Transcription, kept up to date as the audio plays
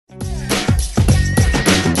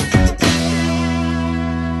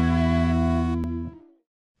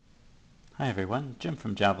Hi everyone, Jim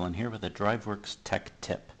from Javelin here with a DriveWorks tech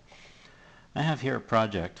tip. I have here a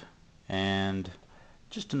project and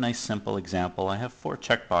just a nice simple example. I have 4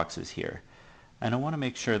 checkboxes here and I want to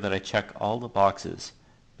make sure that I check all the boxes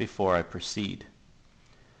before I proceed.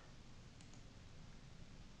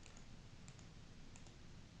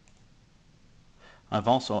 I've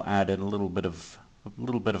also added a little bit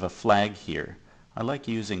of a flag here. I like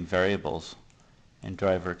using variables in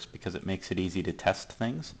DriveWorks because it makes it easy to test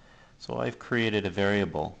things. So I've created a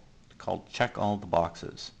variable called check all the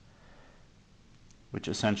boxes, which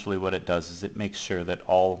essentially what it does is it makes sure that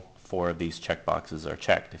all 4 of these checkboxes are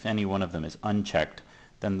checked. If any one of them is unchecked,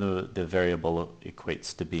 then the variable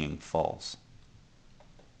equates to being false.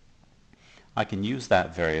 I can use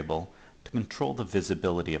that variable to control the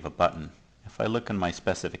visibility of a button. If I look in my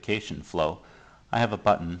specification flow, I have a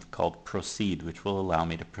button called proceed, which will allow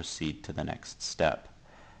me to proceed to the next step.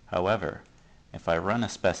 However, if I run a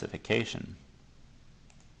specification,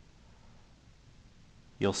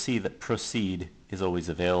 you'll see that proceed is always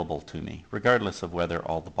available to me, regardless of whether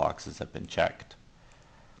all the boxes have been checked.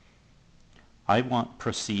 I want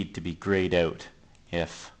proceed to be grayed out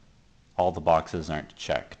if all the boxes aren't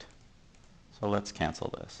checked. So let's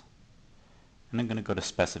cancel this. And I'm going to go to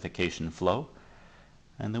specification flow.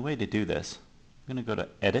 And the way to do this, I'm going to go to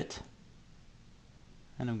edit,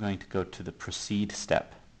 and I'm going to go to the proceed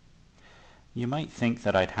step. You might think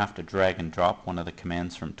that I'd have to drag and drop one of the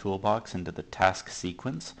commands from Toolbox into the task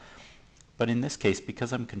sequence, but in this case,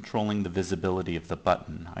 because I'm controlling the visibility of the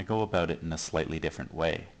button, I go about it in a slightly different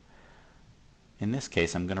way. In this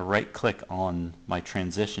case, I'm going to right-click on my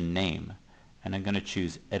transition name, and I'm going to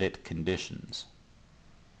choose Edit Conditions.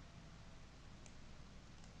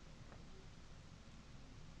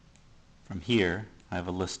 From here, I have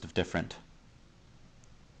a list of different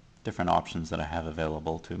options that I have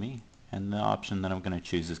available to me. And the option that I'm going to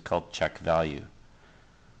choose is called check value.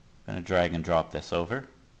 I'm going to drag and drop this over.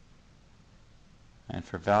 And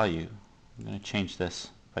for value, I'm going to change this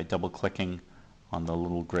by double clicking on the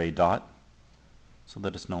little gray dot so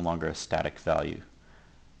that it's no longer a static value.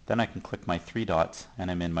 Then I can click my 3 dots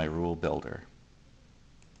and I'm in my rule builder.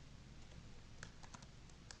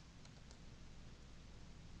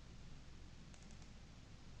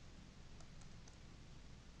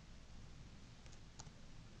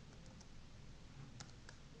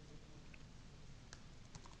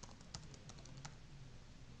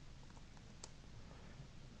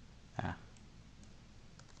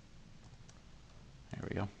 There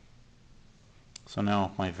we go. So now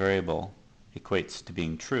if my variable equates to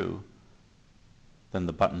being true, then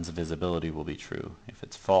the button's visibility will be true. If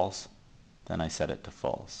it's false, then I set it to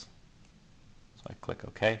false. So I click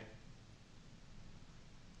OK,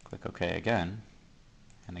 click OK again,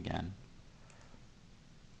 and again.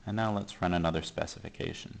 And now let's run another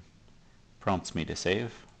specification. Prompts me to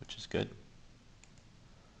save, which is good.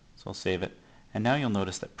 So I'll save it. And now you'll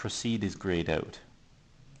notice that proceed is grayed out.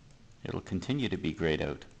 It'll continue to be grayed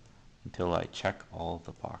out until I check all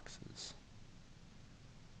the boxes.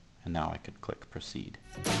 And now I could click proceed.